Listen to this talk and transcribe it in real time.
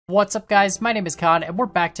What's up guys, my name is Khan and we're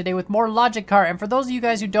back today with more Logic Car. And for those of you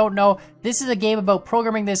guys who don't know, this is a game about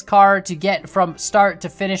programming this car to get from start to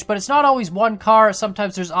finish, but it's not always one car.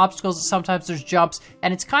 Sometimes there's obstacles, sometimes there's jumps,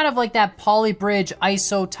 and it's kind of like that Polybridge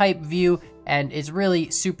ISO type view, and it's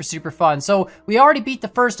really super fun. So we already beat the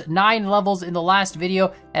first 9 levels in the last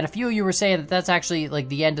video, and a few of you were saying that that's actually like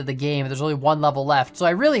the end of the game. There's only 1 level left. So I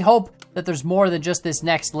really hope that there's more than just this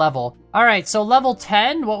next level. All right, so level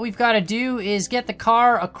 10, what we've got to do is get the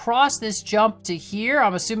car across this jump to here.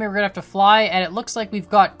 I'm assuming we're gonna have to fly, and it looks like we've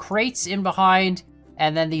got crates in behind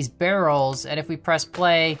and then these barrels, and if we press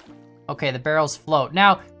play, okay, the barrels float.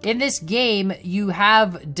 Now, in this game, you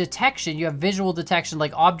have detection, you have visual detection,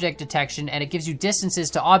 like object detection, and it gives you distances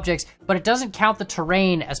to objects, but it doesn't count the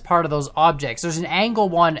terrain as part of those objects. There's an angle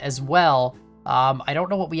one as well. I don't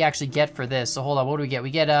know what we actually get for this, so hold on, what do we get?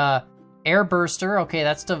 We get a air burster, okay,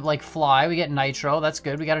 that's to like fly. We get nitro, that's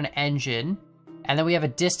good. We got an engine, and then we have a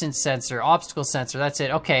distance sensor, obstacle sensor, that's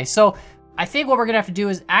it. Okay, so I think what we're gonna have to do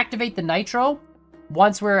is activate the nitro.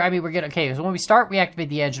 Once we're getting, okay, so when we start, we activate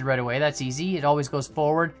the engine right away. That's easy. It always goes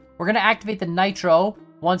forward. We're going to activate the nitro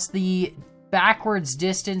once the backwards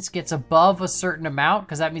distance gets above a certain amount,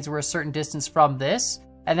 because that means we're a certain distance from this.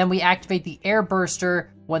 And then we activate the air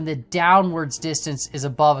burster when the downwards distance is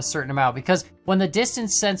above a certain amount, because when the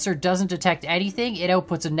distance sensor doesn't detect anything, it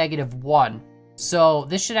outputs a -1. So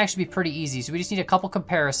this should actually be pretty easy. So we just need a couple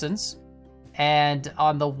comparisons. And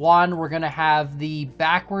on the one, we're going to have the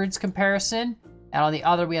backwards comparison. And on the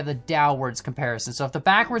other, we have the downwards comparison. So if the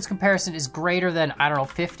backwards comparison is greater than, I don't know,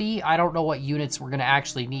 50, I don't know what units we're going to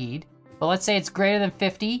actually need. But let's say it's greater than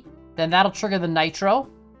 50, then that'll trigger the nitro.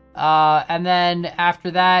 And then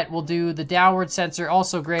after that, we'll do the downward sensor,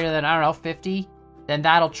 also greater than, I don't know, 50. Then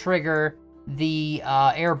that'll trigger the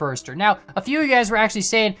air burster. Now, a few of you guys were actually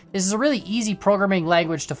saying this is a really easy programming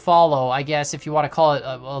language to follow, I guess, if you want to call it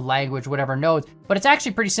a language, whatever nodes. But it's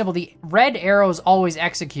actually pretty simple. The red arrows always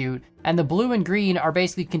execute, and the blue and green are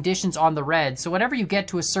basically conditions on the red. So whenever you get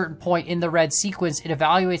to a certain point in the red sequence, it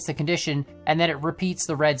evaluates the condition, and then it repeats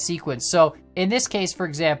the red sequence. So in this case, for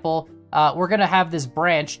example, we're going to have this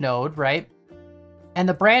branch node, right? And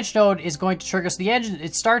the branch node is going to trigger, so the engine,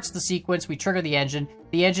 it starts the sequence, we trigger the engine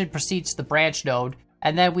proceeds to the branch node,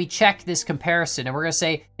 and then we check this comparison, and we're going to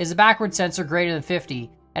say, is the backward sensor greater than 50?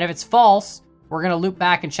 And if it's false, we're going to loop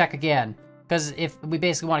back and check again, because if we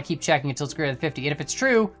basically want to keep checking until it's greater than 50, and if it's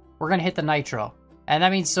true, we're going to hit the nitro. And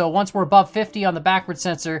that means, so once we're above 50 on the backward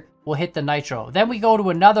sensor, we'll hit the nitro. Then we go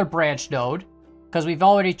to another branch node, because we've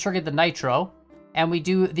already triggered the nitro, and we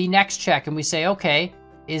do the next check, and we say, okay,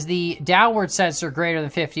 is the downward sensor greater than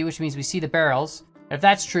 50, which means we see the barrels. And if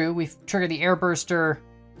that's true, we trigger the air burster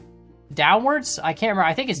downwards? I can't remember.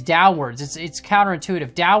 I think it's downwards. It's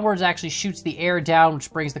counterintuitive. Downwards actually shoots the air down,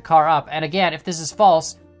 which brings the car up. And again, if this is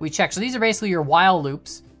false, we check. So these are basically your while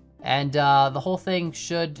loops, and the whole thing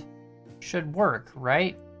should work,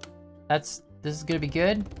 right? This is gonna be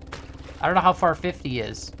good. I don't know how far 50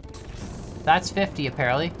 is. That's 50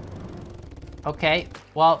 apparently. Okay.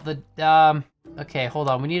 Well, okay, hold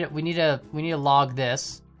on. We need to log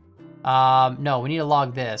this. No, we need to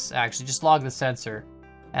log this. Actually, just log the sensor,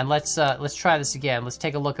 and let's try this again. Let's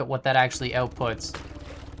take a look at what that actually outputs.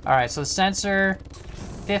 All right, so the sensor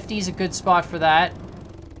 50 is a good spot for that.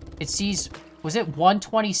 It sees, was it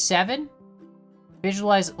 127?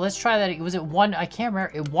 Visualize. Let's try that. Was it one? I can't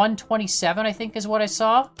remember. 127, I think, is what I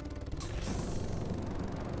saw.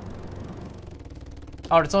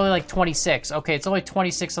 Oh, it's only like 26. Okay, it's only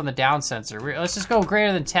 26 on the down sensor. Let's just go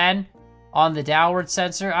greater than 10 on the downward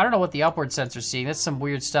sensor. I don't know what the upward sensor's seeing. That's some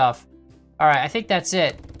weird stuff. All right, I think that's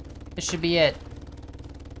it. This should be it.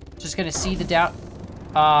 Just gonna see the down...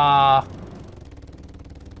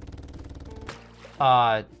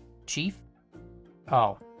 Chief?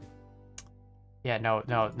 Oh. Yeah,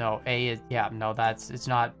 no. A is... Yeah, no, it's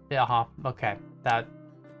not... Okay. That...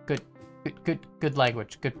 Good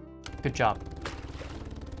language. Good job.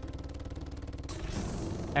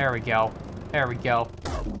 There we go. There we go.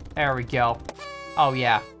 There we go. Oh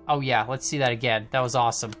yeah. Oh yeah. Let's see that again. That was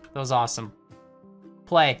awesome. That was awesome.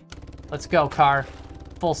 Play. Let's go, car.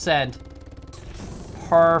 Full send.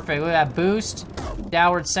 Perfect. Look at that boost.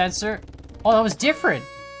 Downward sensor. Oh, that was different.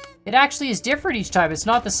 It actually is different each time. It's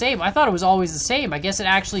not the same. I thought it was always the same. I guess it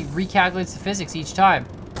actually recalculates the physics each time.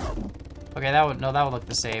 Okay, that would look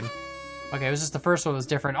the same. Okay, it was just the first one that was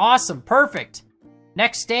different. Awesome. Perfect.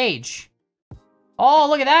 Next stage. Oh,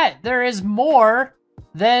 look at that. There is more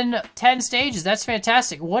than 10 stages. That's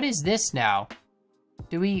fantastic. What is this now?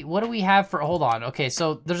 What do we have for, hold on. Okay,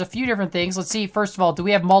 so there's a few different things. Let's see. First of all, do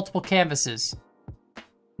we have multiple canvases?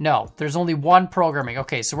 No, there's only one programming.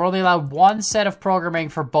 Okay, so we're only allowed one set of programming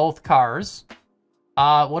for both cars.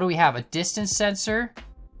 What do we have? A distance sensor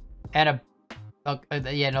and a...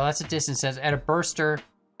 yeah, no, that's a distance sensor. And a burster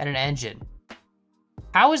and an engine.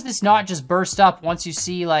 How is this not just burst up once you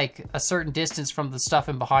see, like, a certain distance from the stuff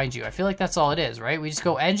in behind you? I feel like that's all it is, right? We just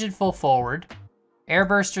go engine full forward. Air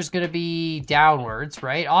burster's gonna be downwards,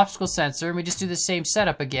 right? Obstacle sensor, and we just do the same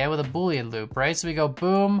setup again with a Boolean loop, right? So we go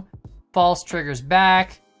boom, false triggers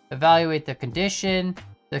back, evaluate the condition.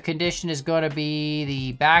 The condition is gonna be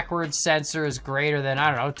the backwards sensor is greater than,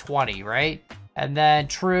 I don't know, 20, right? And then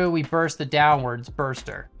true, we burst the downwards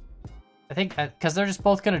burster. I think, because they're just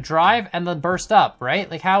both gonna drive and then burst up, right?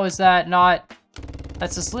 Like, how is that not,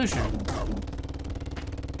 that's the solution.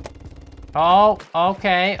 Oh,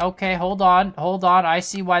 okay, hold on. I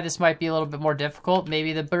see why this might be a little bit more difficult.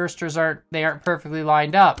 Maybe the bursters aren't perfectly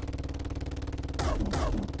lined up.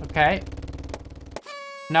 Okay.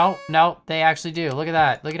 No, they actually do. Look at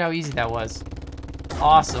that. Look at how easy that was.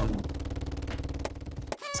 Awesome.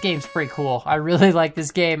 This game's pretty cool. I really like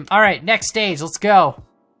this game. All right, next stage, let's go.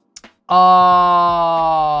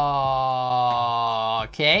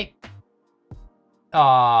 Okay.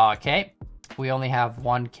 Okay. We only have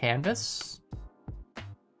one canvas.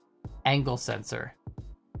 Angle sensor.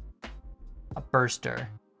 A burster.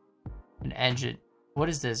 An engine. What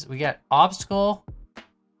is this? We got obstacle,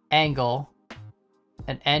 angle,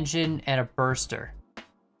 an engine, and a burster.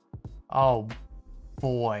 Oh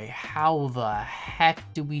boy, how the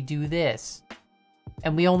heck do we do this?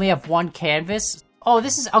 And we only have one canvas? Oh,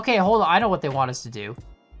 this is, okay, hold on. I know what they want us to do.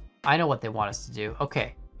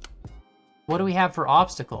 Okay. What do we have for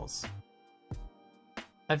obstacles?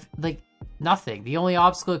 Like, nothing. The only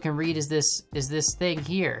obstacle it can read is this thing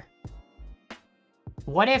here.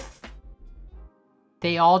 What if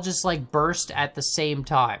they all just, like, burst at the same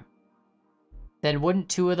time? Then wouldn't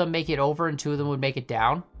two of them make it over and two of them would make it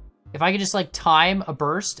down? If I could just, like, time a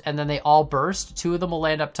burst and then they all burst, two of them will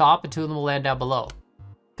land up top and two of them will land down below.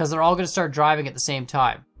 Because they're all going to start driving at the same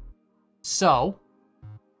time. So,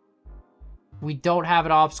 we don't have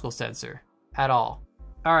an obstacle sensor at all.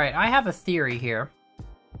 All right, I have a theory here.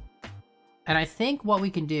 And I think what we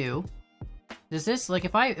can do is this, like,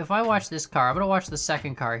 if I watch this car, I'm going to watch the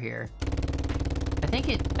second car here. I think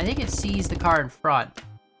it sees the car in front.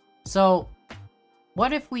 So,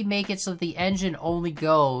 what if we make it so that the engine only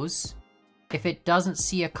goes if it doesn't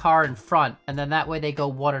see a car in front, and then that way they go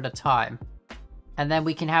one at a time. And then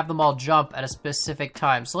we can have them all jump at a specific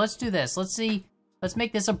time. So let's do this. Let's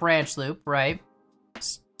make this a branch loop, right?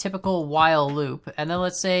 Typical while loop. And then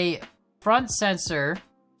let's say front sensor,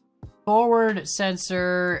 forward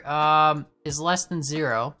sensor is less than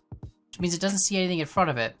 0, which means it doesn't see anything in front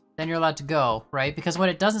of it. Then you're allowed to go, right? Because when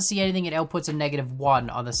it doesn't see anything, it outputs a -1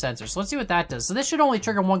 on the sensor. So let's see what that does. So this should only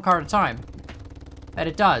trigger one car at a time. And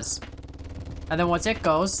it does. And then once it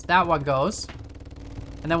goes, that one goes.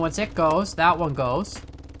 And then once it goes, that one goes.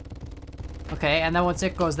 Okay, and then once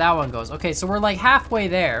it goes, that one goes. Okay, so we're like halfway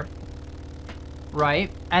there.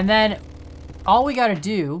 Right? And then all we gotta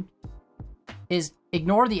do is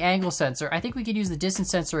ignore the angle sensor. I think we could use the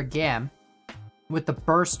distance sensor again with the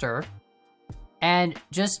burster. And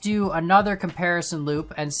just do another comparison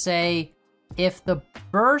loop and say if the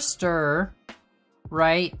burster,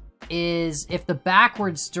 right, if the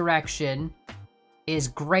backwards direction is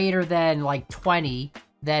greater than like 20,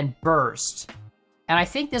 then burst. And I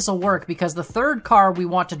think this will work because the third car we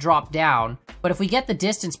want to drop down, but if we get the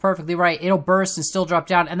distance perfectly right, it'll burst and still drop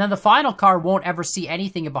down, and then the final car won't ever see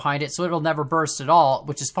anything behind it, so it'll never burst at all,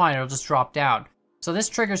 which is fine, it'll just drop down. So this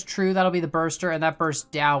triggers true, that'll be the burster, and that bursts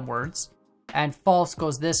downwards, and false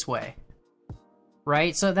goes this way.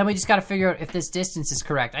 Right? So then we just gotta figure out if this distance is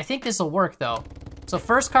correct. I think this will work though. So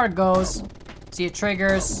first car goes, see it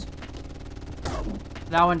triggers.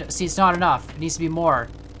 That one, see, it's not enough. It needs to be more.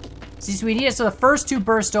 See, so we need it so the first two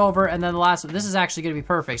burst over, and then the last one. This is actually going to be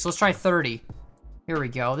perfect. So let's try 30. Here we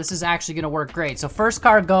go. This is actually going to work great. So first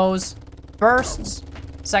car goes, bursts.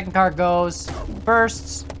 Second car goes,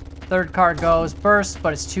 bursts. Third car goes, bursts,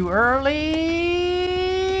 but it's too early.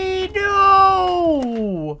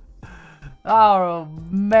 No! Oh,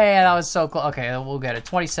 man, that was so close. Okay, we'll get it.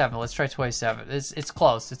 27. Let's try 27. It's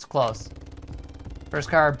close. It's close. First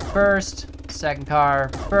car, burst. Second car,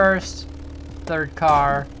 burst. Third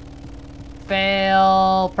car,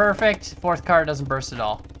 fail. Perfect. Fourth car doesn't burst at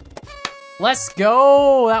all. Let's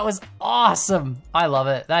go. That was awesome. I love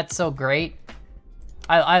it. That's so great.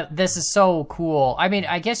 This is so cool. I mean,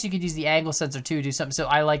 I guess you could use the angle sensor too, do something. So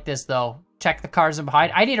I like this though. Check the cars in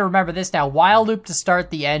behind. I need to remember this now. While loop to start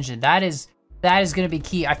the engine. That is going to be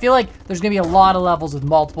key. I feel like there's going to be a lot of levels with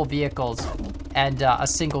multiple vehicles. and a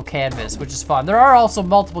single canvas, which is fun. There are also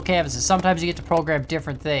multiple canvases. Sometimes you get to program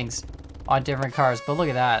different things on different cars, but look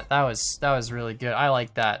at that. That was really good. I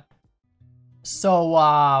like that. So,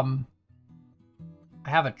 I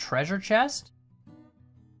have a treasure chest?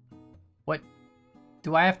 What?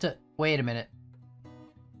 Do I have to... Wait a minute.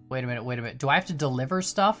 Wait a minute. Do I have to deliver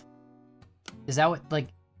stuff? Is that what, like...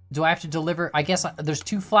 Do I have to deliver... I guess there's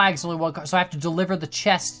 2 flags, only 1 car, so I have to deliver the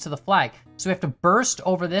chest to the flag. So we have to burst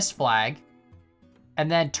over this flag,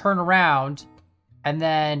 and then turn around, and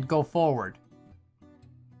then go forward.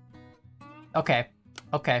 Okay.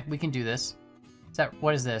 Okay, we can do this. Is that...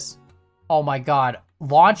 What is this? Oh my god.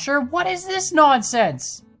 Launcher? What is this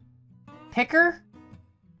nonsense? Picker?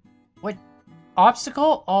 What?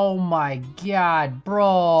 Obstacle? Oh my god,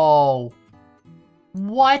 bro.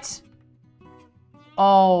 What?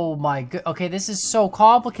 Oh my god. Okay, this is so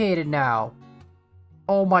complicated now.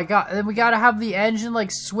 Oh my god. And then we gotta have the engine,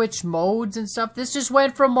 like, switch modes and stuff. This just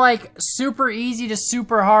went from, like, super easy to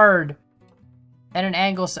super hard. And an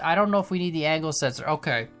angle... I don't know if we need the angle sensor.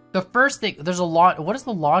 Okay. The first thing... There's a launch... What does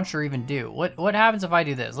the launcher even do? What happens if I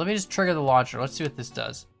do this? Let me just trigger the launcher. Let's see what this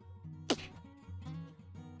does.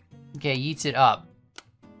 Okay, yeets it up.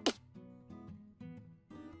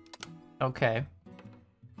 Okay.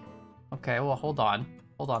 Okay, well, hold on.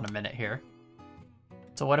 Hold on a minute here.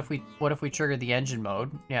 So what if we trigger the engine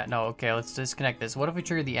mode? Yeah, no, okay, let's disconnect this. What if we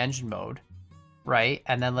trigger the engine mode, right?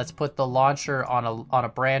 And then let's put the launcher on a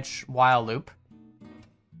branch while loop.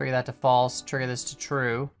 Trigger that to false, trigger this to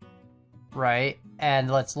true, right?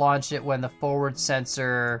 And let's launch it when the forward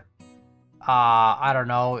sensor, I don't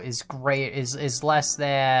know, is less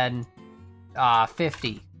than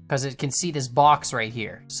 50, because it can see this box right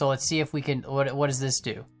here. So let's see if we can, what does this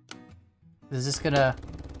do? Is this gonna...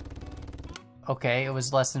 Okay, it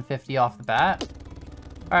was less than 50 off the bat.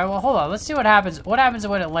 Alright, well, hold on. Let's see what happens. What happens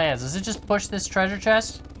when it lands? Does it just push this treasure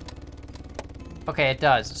chest? Okay, it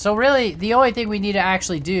does. So really, the only thing we need to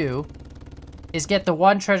actually do is get the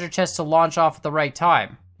one treasure chest to launch off at the right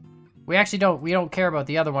time. We actually don't care about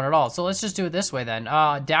the other one at all. So let's just do it this way then.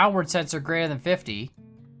 Downward sensor greater than 50.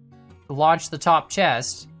 Launch the top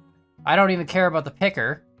chest. I don't even care about the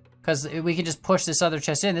picker, because we can just push this other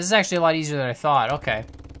chest in. This is actually a lot easier than I thought. Okay.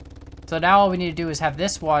 So now all we need to do is have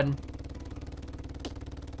this one.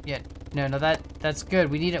 Yeah, no, that's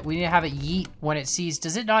good. We need to have it yeet when it sees.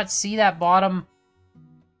 Does it not see that bottom?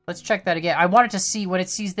 Let's check that again. I want it to see when it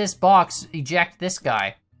sees this box, eject this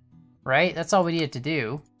guy. Right? That's all we need it to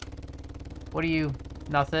do. What are you?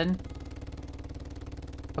 Nothing.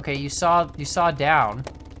 Okay, you saw down.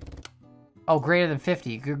 Oh, greater than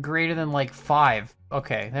 50. Greater than like 5.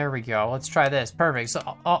 Okay, there we go. Let's try this. Perfect. So,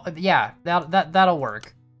 yeah, that'll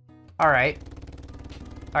work. All right.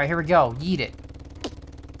 All right, here we go. Yeet it.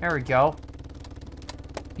 There we go.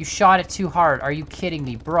 You shot it too hard. Are you kidding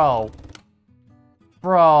me, bro?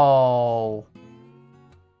 Bro.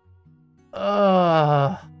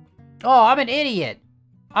 Ugh. Oh, I'm an idiot.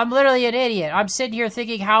 I'm literally an idiot. I'm sitting here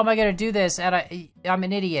thinking, how am I going to do this? And I'm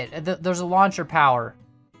an idiot. There's a launcher power.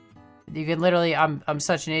 You can literally... I'm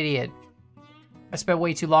such an idiot. I spent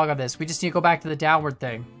way too long on this. We just need to go back to the downward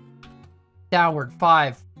thing. Downward,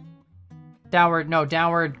 5. Downward, no,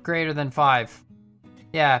 downward greater than 5.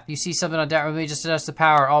 Yeah, if you see something on downward, let me just adjust the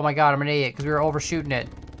power. Oh my god, I'm an idiot, because we were overshooting it.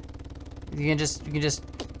 You can just...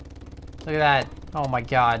 Look at that. Oh my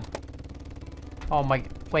god. Oh my...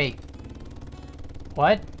 Wait.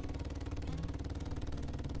 What?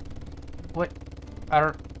 What? I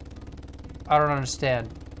don't understand.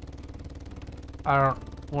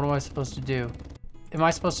 What am I supposed to do? Am I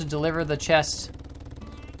supposed to deliver the chest,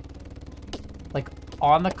 like,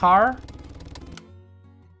 on the car?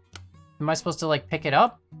 Am I supposed to, like, pick it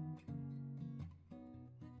up?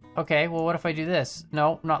 Okay, well, what if I do this?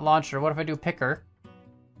 No, not launcher. What if I do picker?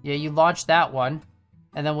 Yeah, you launch that one,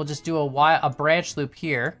 and then we'll just do a branch loop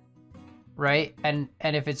here, right? And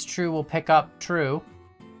if it's true, we'll pick up true,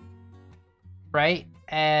 right?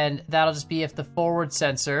 And that'll just be if the forward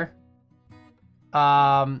sensor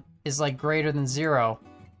is like greater than 0.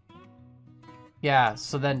 Yeah,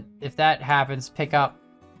 so then if that happens, pick up.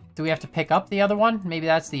 Do we have to pick up the other one? Maybe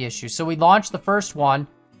that's the issue. So we launch the first one,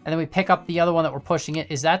 and then we pick up the other one that we're pushing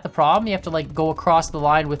it. Is that the problem? You have to, like, go across the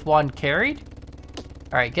line with one carried?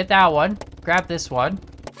 All right, get that one. Grab this one.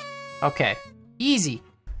 Okay. Easy.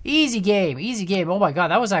 Easy game. Easy game. Oh my god,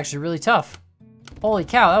 that was actually really tough. Holy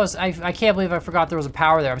cow, that was... I can't believe I forgot there was a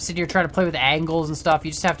power there. I'm sitting here trying to play with angles and stuff.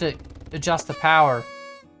 You just have to adjust the power.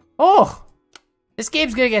 Oh! This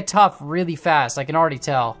game's gonna get tough really fast. I can already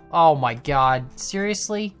tell. Oh my god.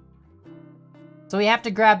 Seriously? So we have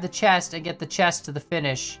to grab the chest and get the chest to the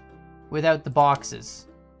finish without the boxes.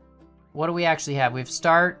 What do we actually have? We have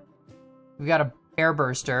start. We got a air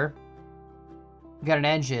burster. We got an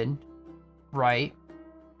engine. Right.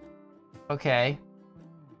 Okay.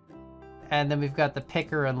 And then we've got the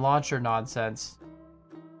picker and launcher nonsense.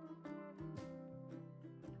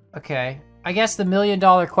 Okay. I guess the $1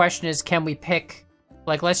 million question is, can we pick...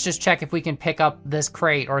 Like, let's just check if we can pick up this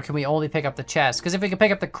crate, or can we only pick up the chest? Because if we can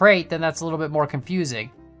pick up the crate, then that's a little bit more confusing.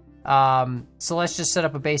 So let's just set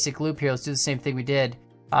up a basic loop here. Let's do the same thing we did.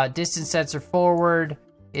 Distance sensor forward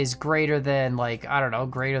is greater than, like, I don't know,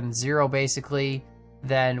 greater than 0, basically.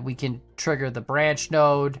 Then we can trigger the branch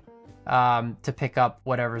node to pick up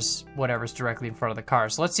whatever's directly in front of the car.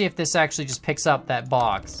 So let's see if this actually just picks up that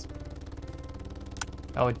box.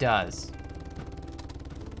 Oh, it does.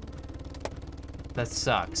 That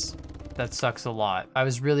sucks. That sucks a lot. I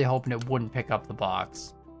was really hoping it wouldn't pick up the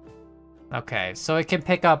box. Okay, so it can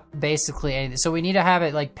pick up basically anything. So we need to have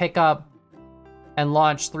it, like, pick up and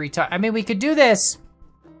launch 3 times. I mean, we could do this.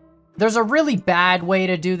 There's a really bad way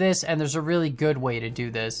to do this, and there's a really good way to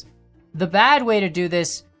do this. The bad way to do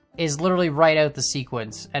this is literally write out the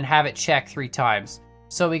sequence and have it check 3 times.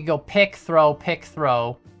 So we can go pick, throw,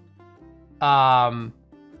 and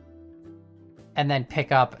then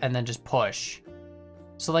pick up, and then just push.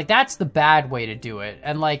 So, like, that's the bad way to do it.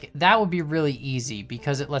 And, like, that would be really easy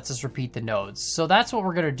because it lets us repeat the nodes. So that's what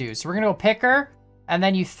we're going to do. So we're going to go picker, and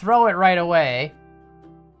then you throw it right away,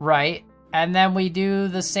 right? And then we do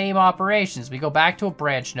the same operations. We go back to a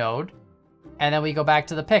branch node, and then we go back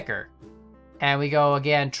to the picker. And we go,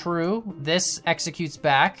 again, true. This executes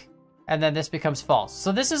back, and then this becomes false.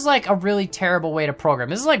 So this is, like, a really terrible way to program.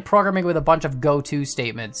 This is like programming with a bunch of go-to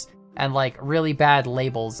statements and, like, really bad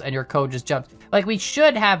labels, and your code just jumps. Like, we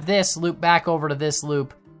should have this loop back over to this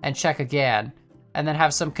loop and check again, and then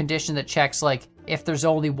have some condition that checks, like, if there's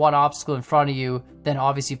only one obstacle in front of you, then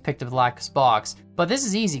obviously you've picked up the last box. But this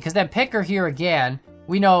is easy, because then picker here again,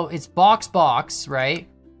 we know it's box, right?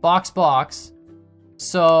 Box.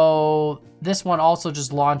 So this one also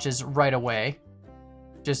just launches right away.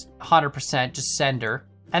 Just 100%, just sender.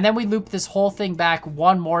 And then we loop this whole thing back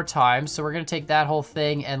one more time. So we're going to take that whole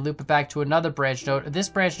thing and loop it back to another branch node. This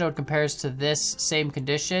branch node compares to this same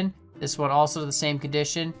condition. This one also to the same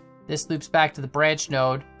condition. This loops back to the branch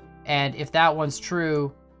node. And if that one's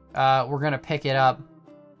true, we're going to pick it up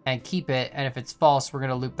and keep it. And if it's false, we're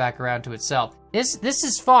going to loop back around to itself. This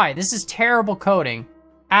is fine. This is terrible coding.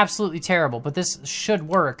 Absolutely terrible. But this should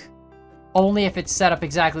work only if it's set up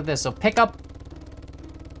exactly this. So pick up.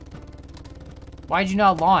 Why'd you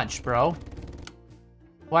not launch, bro?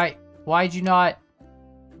 Why'd you not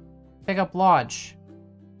pick up launch?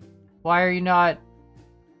 Why did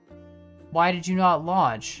you not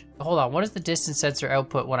launch? Hold on, what is the distance sensor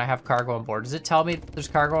output when I have cargo on board? Does it tell me there's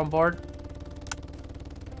cargo on board?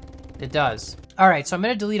 It does. All right, so I'm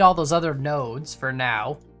gonna delete all those other nodes for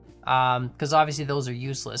now, because obviously those are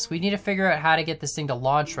useless. We need to figure out how to get this thing to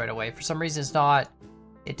launch right away. For some reason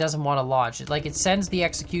it doesn't want to launch. It sends the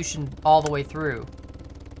execution all the way through.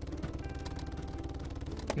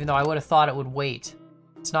 Even though I would have thought it would wait.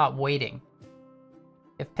 It's not waiting.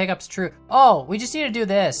 If pickup's true. Oh, we just need to do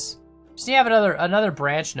this. Just need to have another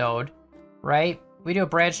branch node, right? We do a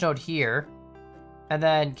branch node here. And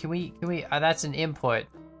then can we that's an input.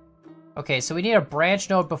 Okay, so we need a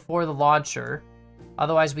branch node before the launcher.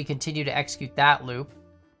 Otherwise we continue to execute that loop.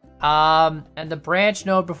 And the branch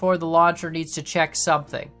node before the launcher needs to check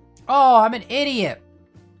something. Oh, I'm an idiot.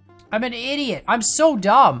 I'm so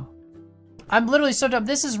dumb. I'm literally so dumb.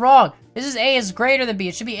 This is wrong. This is A is greater than B.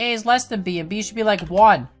 It should be A is less than B, and B should be like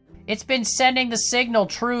 1. It's been sending the signal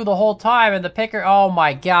true the whole time, and the picker... Oh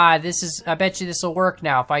my god, I bet you this will work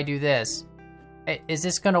now if I do this. Is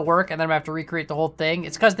this gonna work? And then I'm gonna have to recreate the whole thing?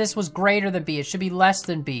 It's because this was greater than B. It should be less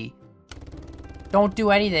than B. Don't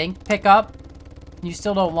do anything. Pick up. You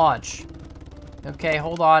still don't launch. Okay,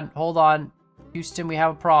 hold on. Houston, we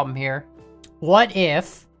have a problem here. What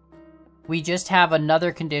if we just have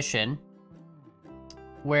another condition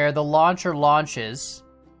where the launcher launches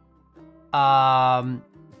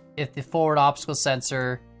if the forward obstacle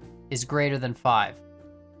sensor is greater than 5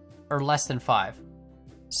 or less than 5.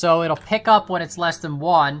 So it'll pick up when it's less than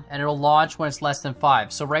 1 and it'll launch when it's less than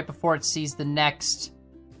 5. So right before it sees the next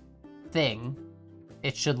thing,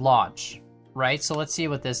 it should launch. Right, so let's see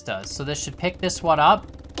what this does. So this should pick this one up,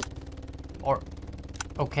 or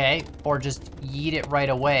just yeet it right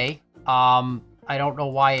away. I don't know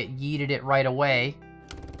why it yeeted it right away.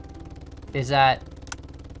 Is that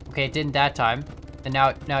okay? It didn't that time, and now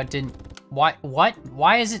it didn't. Why? What?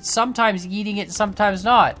 Why is it sometimes yeeting it and sometimes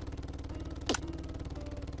not?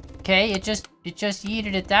 Okay, it just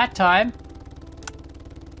yeeted it that time.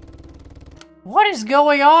 What is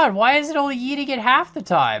going on? Why is it only eating it half the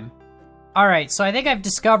time? Alright, so I think I've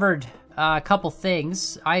discovered a couple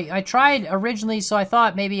things. I tried originally, so I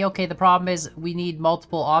thought maybe, okay, the problem is we need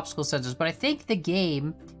multiple obstacle sensors, but I think the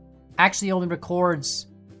game actually only records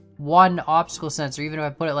one obstacle sensor, even if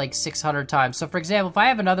I put it like 600 times. So for example, if I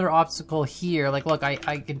have another obstacle here, like look, I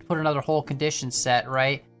can put another whole condition set,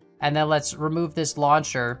 right? And then let's remove this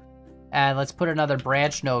launcher, and let's put another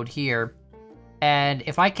branch node here. And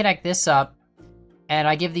if I connect this up, and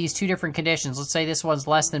I give these two different conditions, let's say this one's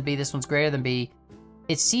less than B, this one's greater than B,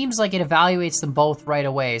 it seems like it evaluates them both right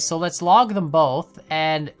away. So let's log them both,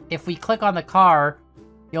 and if we click on the car,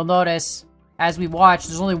 you'll notice, as we watch,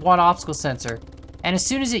 there's only one obstacle sensor. And as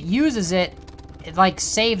soon as it uses it, it like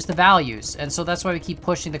saves the values, and so that's why we keep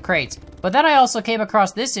pushing the crates. But then I also came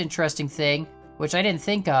across this interesting thing, which I didn't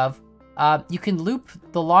think of. You can loop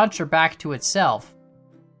the launcher back to itself,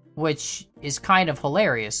 which is kind of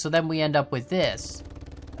hilarious. So then we end up with this,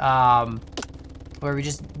 where we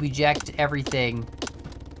just reject everything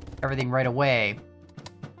right away.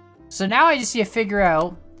 So now I just need to figure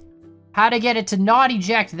out how to get it to not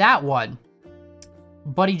eject that one,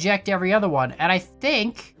 but eject every other one. And I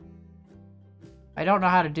think I don't know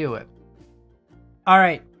how to do it. All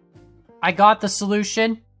right, I got the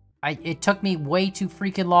solution. It took me way too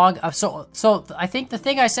freaking long. So I think the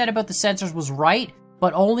thing I said about the sensors was right,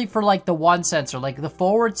 but only for like the one sensor. Like the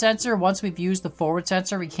forward sensor, once we've used the forward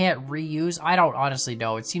sensor, we can't reuse. I don't honestly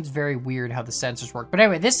know. It seems very weird how the sensors work. But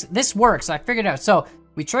anyway, this works. I figured it out. So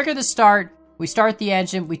we trigger the start, we start the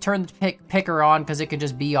engine, we turn the picker on because it can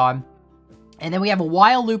just be on. And then we have a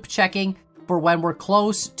while loop checking for when we're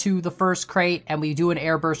close to the first crate, and we do an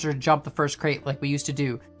air burster to jump the first crate like we used to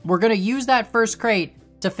do. We're gonna use that first crate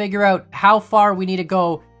to figure out how far we need to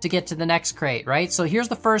go to get to the next crate, right? So here's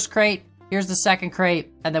the first crate, here's the second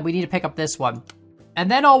crate, and then we need to pick up this one.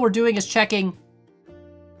 And then all we're doing is checking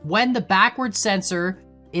when the backward sensor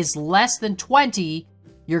is less than 20,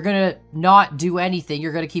 you're gonna not do anything,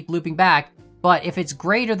 you're gonna keep looping back. But if it's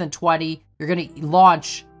greater than 20, you're gonna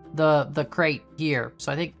launch the crate here.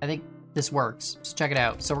 So I think this works. So check it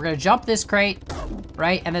out. So we're gonna jump this crate,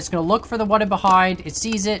 right? And it's gonna look for the one in behind. It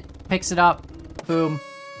sees it, picks it up, boom,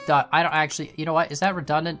 done. I don't actually, you know what? Is that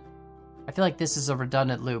redundant? I feel like this is a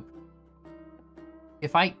redundant loop.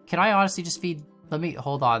 Can I honestly just feed,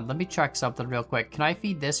 hold on. Let me check something real quick. Can I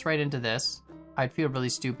feed this right into this? I'd feel really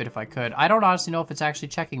stupid if I could. I don't honestly know if it's actually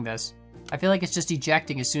checking this. I feel like it's just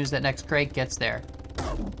ejecting as soon as that next crate gets there.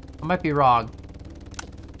 I might be wrong.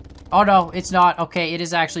 Oh no, it's not. Okay, it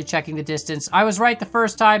is actually checking the distance. I was right the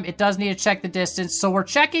first time. It does need to check the distance. So we're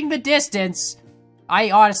checking the distance.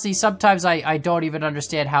 I honestly, sometimes I don't even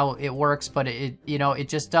understand how it works, but it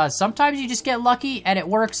just does. Sometimes you just get lucky and it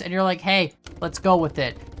works and you're like, hey, let's go with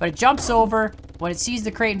it. But it jumps over. When it sees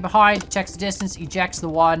the crate behind, checks the distance, ejects the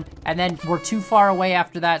one, and then we're too far away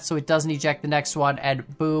after that, so it doesn't eject the next one, and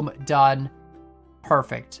boom, done.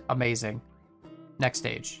 Perfect. Amazing. Next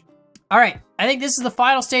stage. All right, I think this is the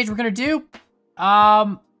final stage we're gonna do.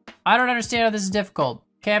 I don't understand how this is difficult.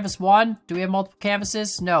 Canvas 1, do we have multiple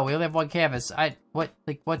canvases? No, we only have one canvas.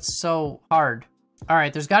 What's so hard? All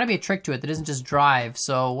right, there's gotta be a trick to it that isn't just drive.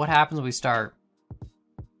 So what happens when we start?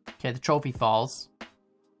 Okay, the trophy falls.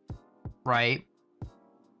 Right.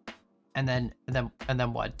 And then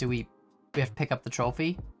what? Do we have to pick up the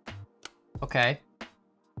trophy? Okay.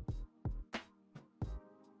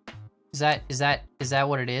 Is that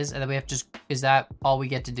what it is? And then we have to just, is that all we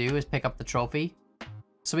get to do is pick up the trophy?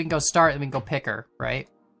 So we can go start and we can go picker, right?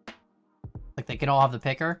 Like they can all have the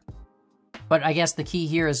picker. But I guess the key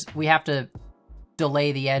here is we have to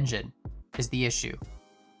delay the engine is the issue.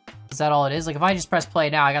 Is that all it is? Like if I just press play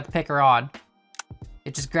now, I got the picker on.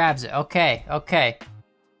 It just grabs it. Okay, okay.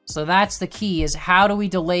 So that's the key, is how do we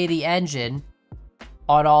delay the engine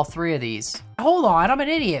on all three of these? Hold on, I'm an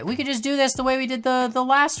idiot. We could just do this the way we did the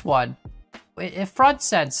last one. A front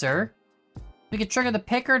sensor. We could trigger the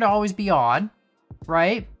picker to always be on,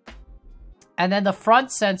 right? And then the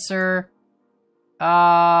front sensor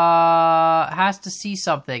has to see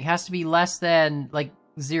something. Has to be less than, like,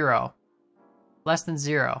 0. Less than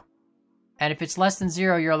 0. And if it's less than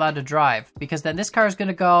 0, you're allowed to drive. Because then this car is going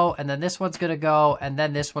to go, and then this one's going to go, and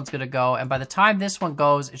then this one's going to go. And by the time this one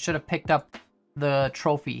goes, it should have picked up the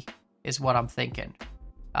trophy, is what I'm thinking.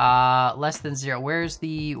 Less than 0. Where's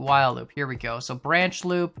the while loop? Here we go. So branch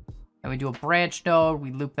loop, and we do a branch node. We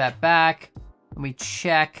loop that back, and we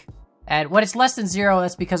check. And when it's less than 0,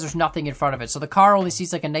 that's because there's nothing in front of it. So the car only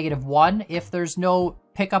sees like a -1 if there's no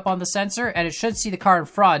pickup on the sensor, and it should see the car in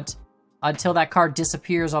front until that car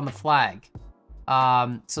disappears on the flag.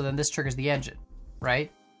 So then this triggers the engine,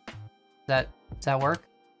 right? Does that work?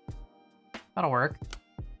 That'll work,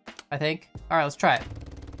 I think. All right, let's try it.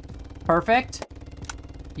 Perfect.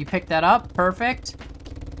 You picked that up. Perfect.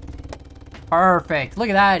 Perfect. Look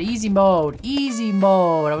at that. Easy mode. Easy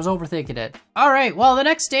mode. I was overthinking it. All right. Well, the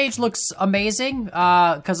next stage looks amazing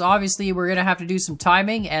because obviously we're going to have to do some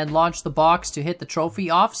timing and launch the box to hit the trophy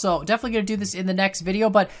off. So definitely going to do this in the next video.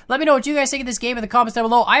 But let me know what you guys think of this game in the comments down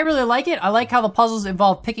below. I really like it. I like how the puzzles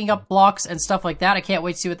involve picking up blocks and stuff like that. I can't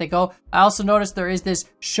wait to see what they go. I also noticed there is this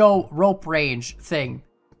show rope range thing.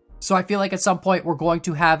 So I feel like at some point we're going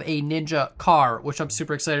to have a ninja car, which I'm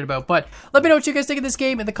super excited about. But let me know what you guys think of this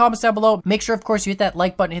game in the comments down below. Make sure, of course, you hit that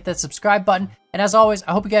like button, hit that subscribe button. And as always,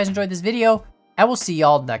 I hope you guys enjoyed this video, and we'll see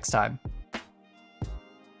y'all next time.